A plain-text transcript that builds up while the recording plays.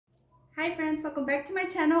Hi friends, welcome back to my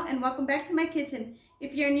channel and welcome back to my kitchen.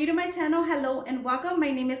 If you're new to my channel, hello and welcome.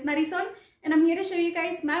 My name is Marisol and I'm here to show you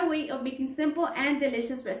guys my way of making simple and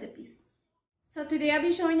delicious recipes. So today I'll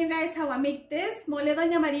be showing you guys how I make this mole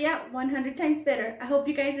Doña Maria 100 times better. I hope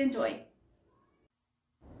you guys enjoy.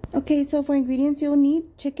 Okay, so for ingredients you'll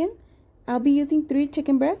need chicken. I'll be using 3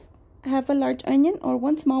 chicken breasts, half a large onion or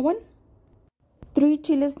 1 small one, 3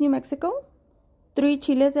 chiles New Mexico, 3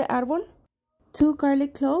 chiles de Arbol, 2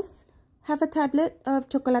 garlic cloves, half a tablet of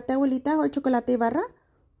chocolate Abuelita or chocolate barra,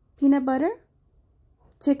 peanut butter,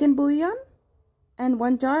 chicken bouillon, and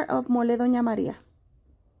 1 jar of mole Doña Maria.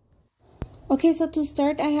 Okay, so to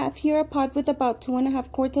start, I have here a pot with about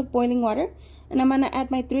 2.5 quarts of boiling water, and I'm gonna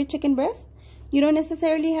add my 3 chicken breasts. You don't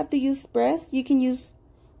necessarily have to use breasts. You can use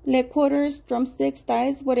leg quarters, drumsticks,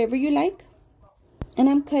 thighs, whatever you like. And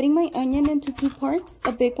I'm cutting my onion into 2 parts,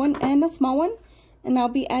 a big one and a small one, and I'll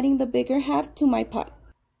be adding the bigger half to my pot.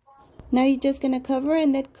 Now you're just gonna cover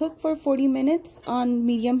and let cook for 40 minutes on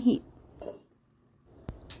medium heat.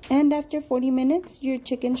 And after 40 minutes, your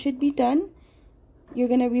chicken should be done. You're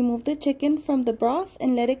gonna remove the chicken from the broth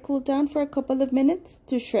and let it cool down for a couple of minutes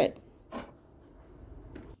to shred.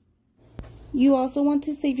 You also want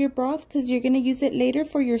to save your broth because you're gonna use it later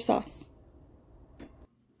for your sauce.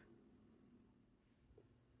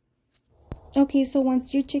 Okay, so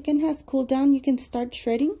once your chicken has cooled down, you can start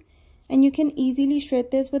shredding. And you can easily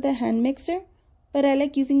shred this with a hand mixer, but I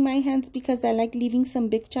like using my hands because I like leaving some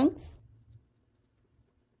big chunks.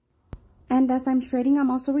 And as I'm shredding,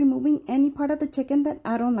 I'm also removing any part of the chicken that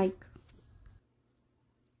I don't like.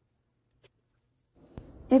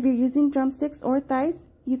 If you're using drumsticks or thighs,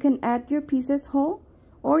 you can add your pieces whole,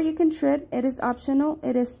 or you can shred. It is optional.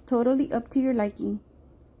 It is totally up to your liking.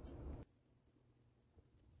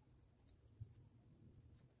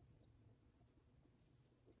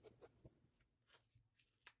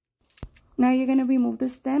 Now you're going to remove the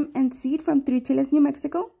stem and seed from 3 chiles New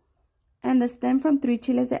Mexico and the stem from 3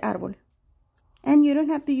 chiles de Arbol. And you don't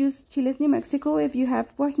have to use chiles New Mexico. If you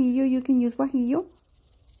have guajillo, you can use guajillo.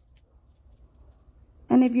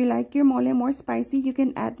 And if you like your mole more spicy, you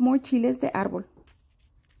can add more chiles de Arbol.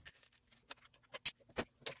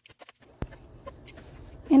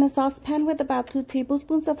 In a saucepan with about 2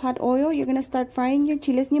 tablespoons of hot oil, you're going to start frying your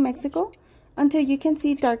chiles New Mexico until you can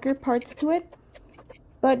see darker parts to it.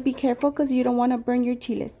 But be careful because you don't want to burn your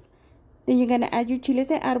chiles. Then you're going to add your chiles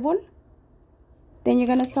de Arbol. Then you're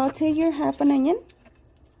going to saute your half an onion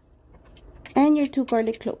and your 2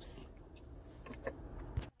 garlic cloves.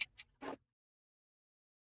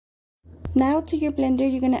 Now to your blender,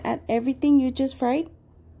 you're going to add everything you just fried.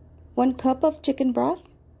 1 cup of chicken broth,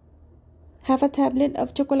 half a tablet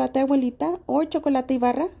of chocolate Abuelita or chocolate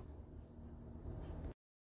barra,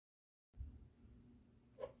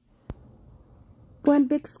 1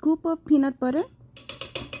 big scoop of peanut butter,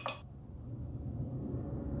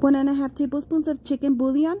 1.5 tablespoons of chicken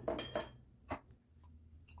bouillon,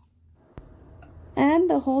 and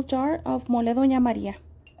the whole jar of mole Doña Maria.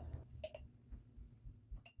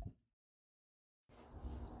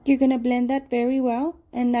 You're going to blend that very well,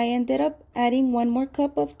 and I ended up adding 1 more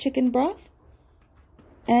cup of chicken broth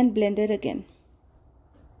and blend it again.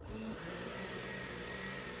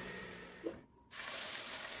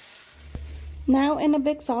 Now in a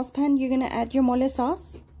big saucepan, you're going to add your mole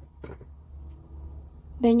sauce.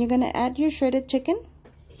 Then you're going to add your shredded chicken.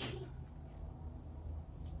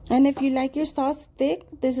 And if you like your sauce thick,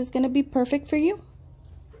 this is going to be perfect for you.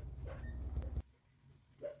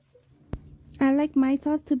 I like my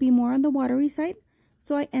sauce to be more on the watery side,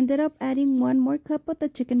 so I ended up adding 1 more cup of the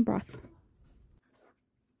chicken broth.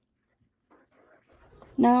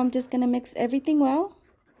 Now I'm just going to mix everything well.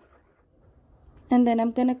 And then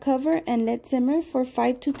I'm going to cover and let simmer for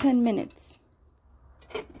 5 to 10 minutes.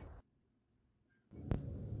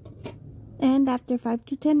 And after 5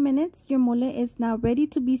 to 10 minutes, your mole is now ready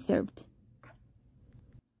to be served.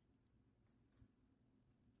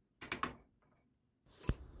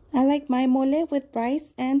 I like my mole with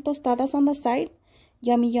rice and tostadas on the side.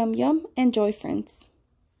 Yummy, yum, yum. Enjoy, friends.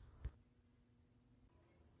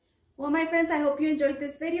 Well, my friends, I hope you enjoyed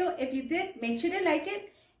this video. If you did, make sure to like it.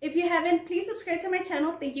 If you haven't, please subscribe to my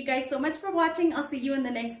channel. Thank you guys so much for watching. I'll see you in the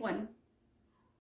next one.